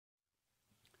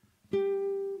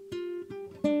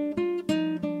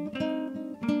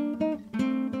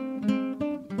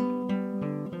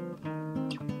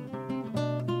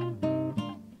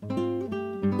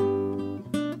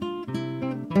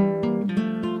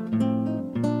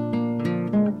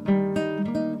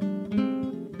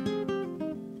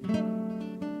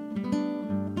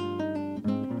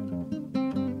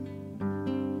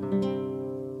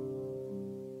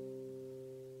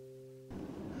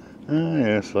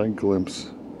side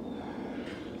glimpse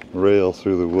rail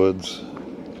through the woods.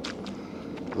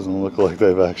 Doesn't look like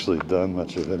they've actually done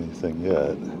much of anything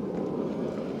yet.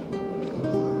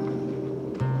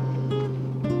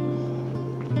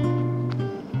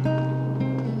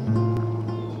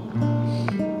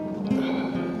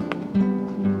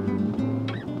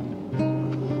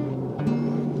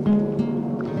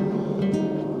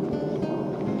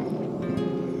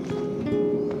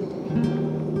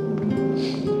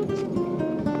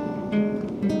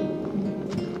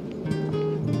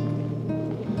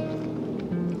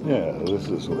 Yeah, this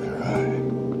is where I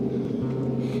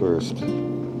first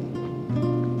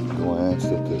glanced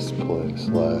at this place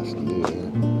last year.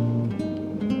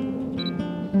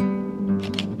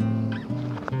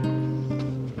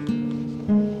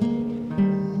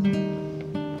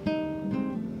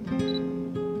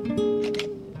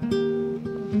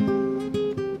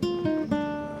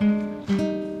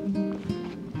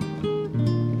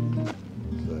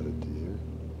 Is that a deer?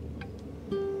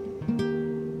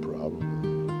 Probably.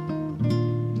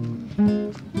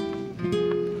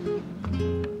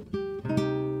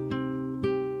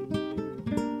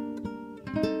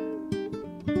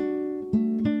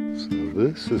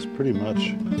 This is pretty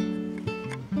much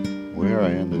where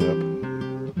I ended up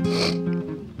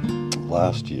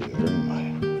last year in my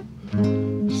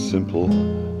simple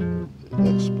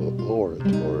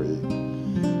exploratory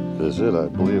visit. I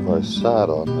believe I sat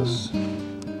on this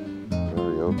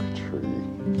very oak tree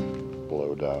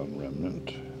blowdown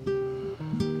remnant.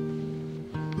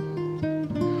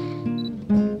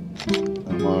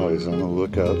 I'm always on the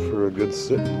lookout for a good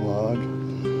sitting log.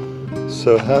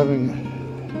 So having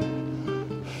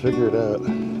figured out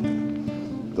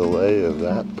the lay of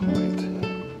that point,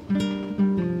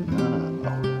 now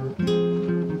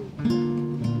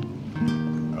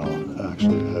I'll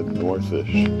actually head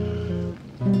northish.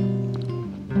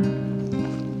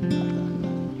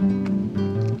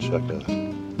 Check out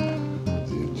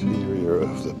the interior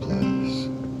of the place.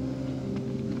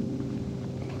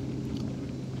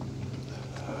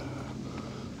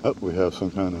 Oh, we have some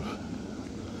kind of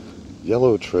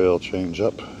yellow trail change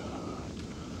up.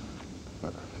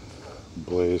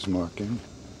 Blaze marking.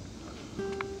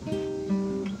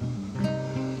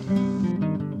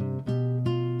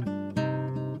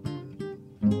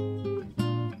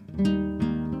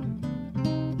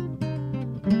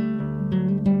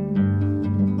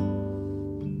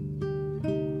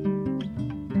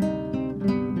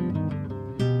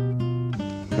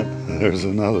 There's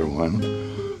another one.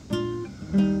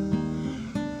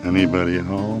 Anybody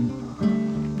home?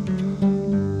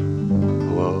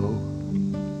 Hello?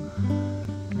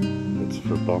 It's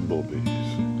for bumblebees.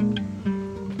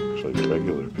 Actually,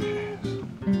 regular bees.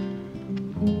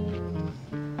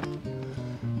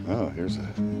 Oh, here's a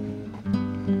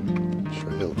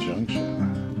trail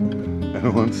junction.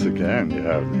 And once again, you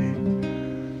have the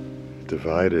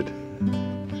divided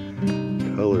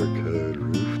color code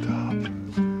rooftop.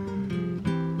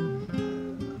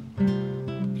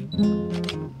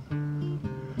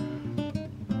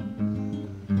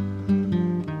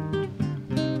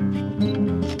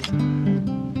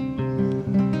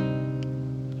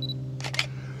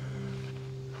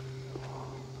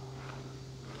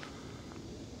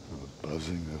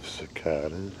 Buzzing of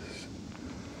cicadas.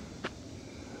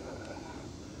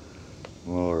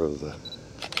 More of the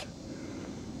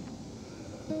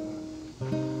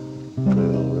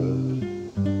railroad.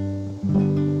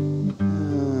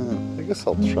 I guess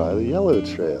I'll try the yellow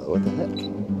trail. What the heck?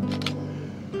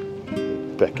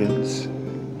 It beckons.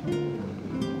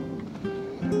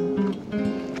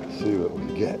 See what we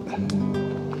get.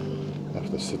 Have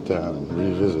to sit down and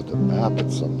revisit the map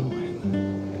at some point.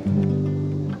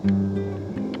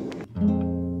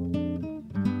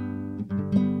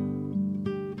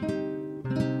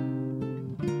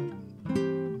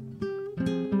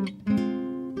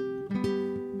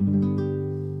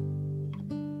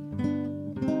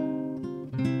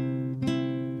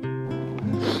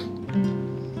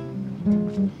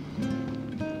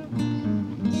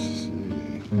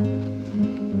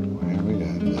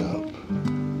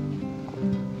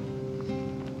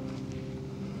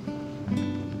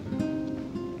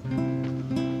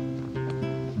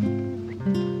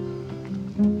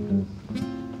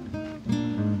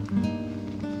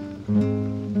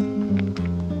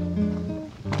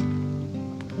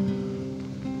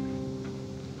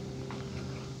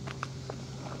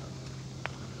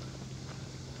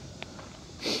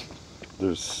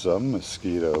 There's some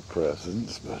mosquito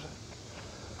presence, but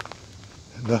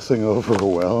nothing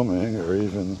overwhelming or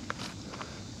even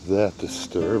that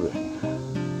disturbing.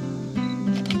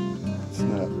 It's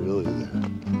not really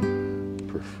their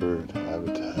preferred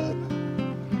habitat.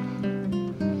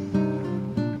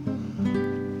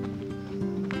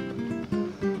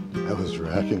 I was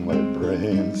racking my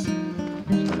brains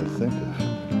trying to think of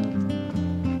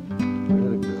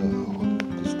where to go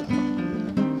this time of year.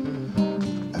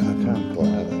 And I'm kind of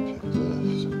glad I picked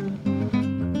this.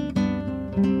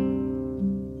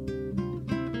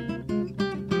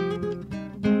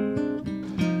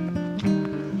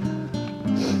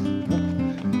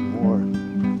 More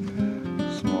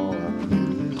small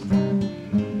amenities.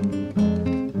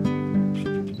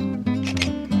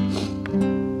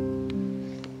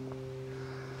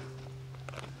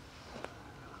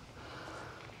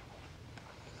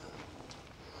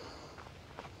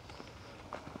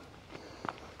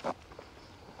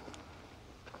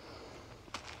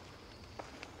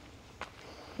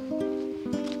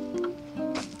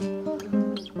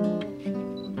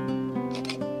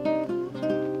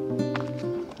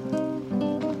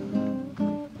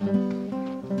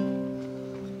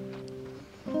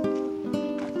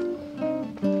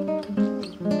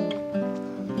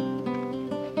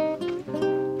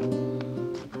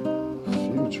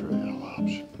 Trail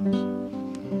options.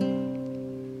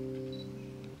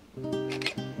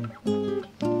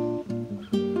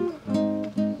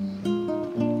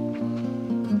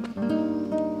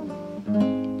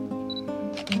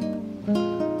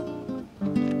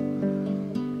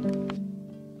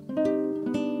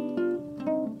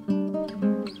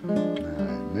 I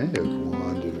may have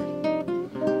wandered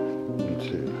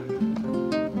into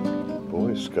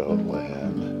Boy Scout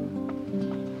land.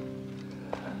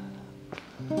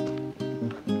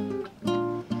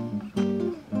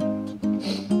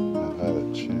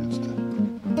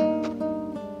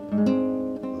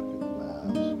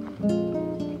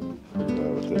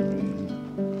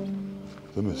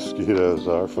 The mosquitoes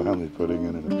are finally putting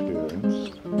in an appearance.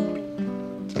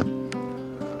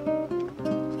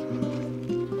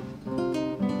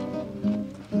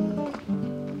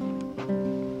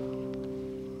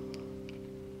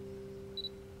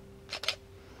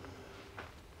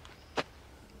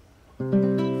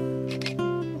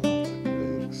 Lots of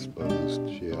pretty exposed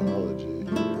geology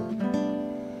here.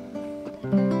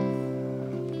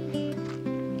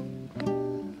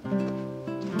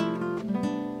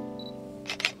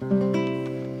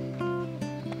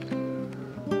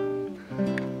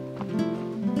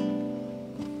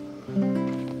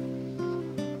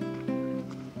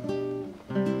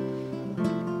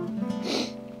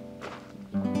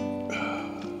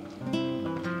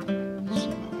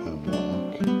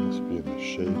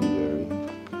 Shady area.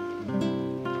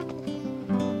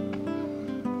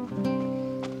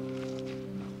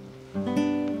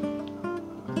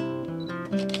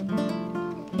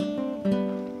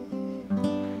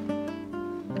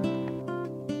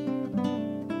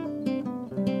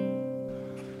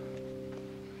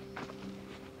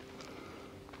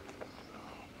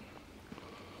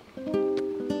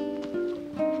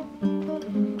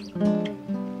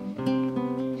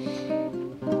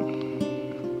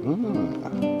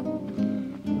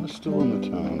 We're still in the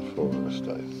town forest,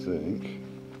 I think.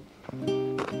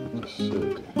 Let's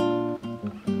see.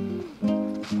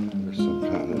 There's some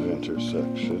kind of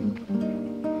intersection.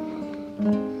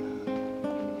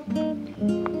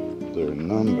 They're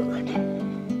numbered.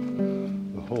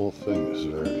 The whole thing is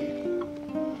very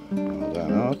well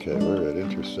done. Okay, we're at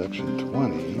intersection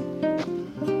 20.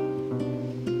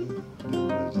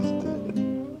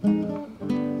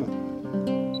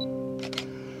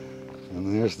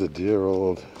 There's the dear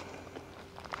old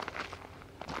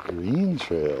green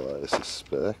trail, I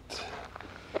suspect.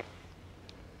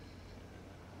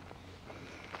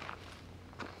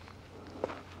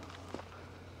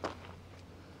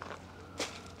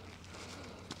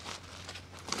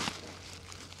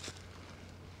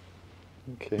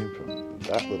 It came from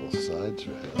that little side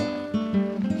trail.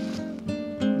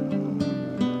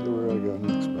 Where do I go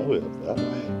next? Probably up that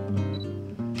way.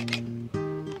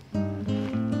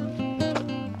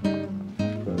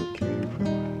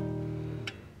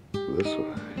 This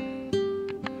way.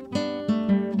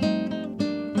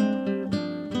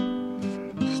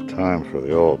 It's time for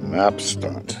the old map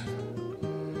stunt.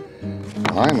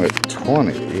 I'm at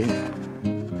 20,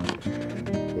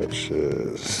 which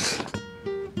is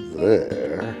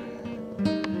there.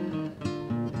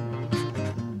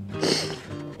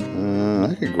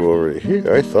 I could go over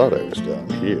here. I thought I was down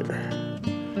here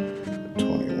at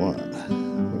 21.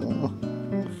 Well,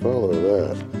 follow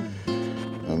that.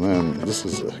 And then this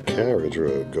is a carriage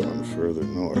road going further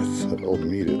north. I'll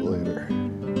meet it later.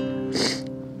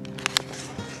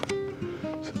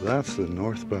 So that's the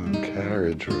northbound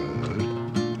carriage road.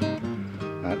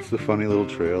 That's the funny little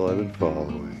trail I've been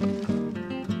following.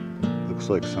 Looks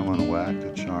like someone whacked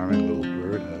a charming little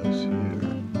birdhouse here.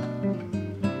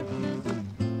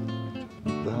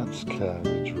 That's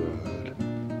carriage road.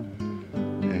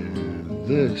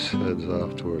 this heads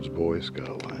off towards Boy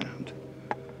Scout land.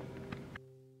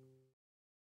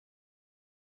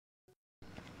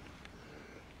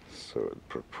 So it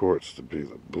purports to be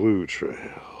the Blue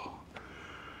Trail.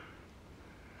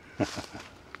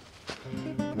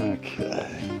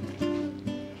 Okay.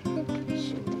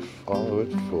 So we follow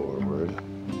it forward.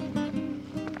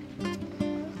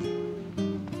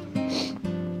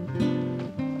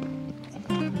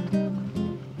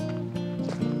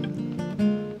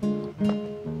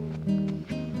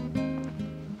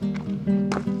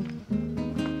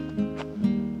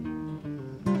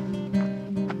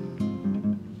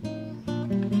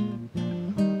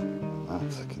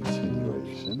 That's a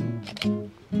continuation.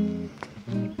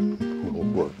 We'll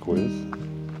work with,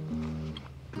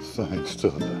 thanks to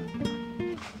the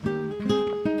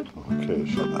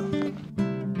location.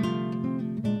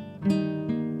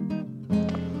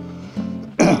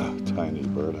 Tiny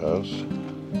birdhouse. You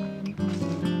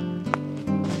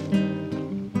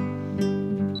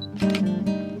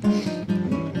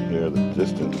can hear the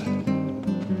distant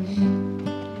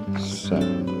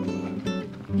sound of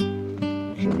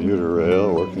a commuter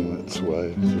rail working its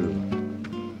way through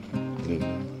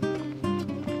Needham.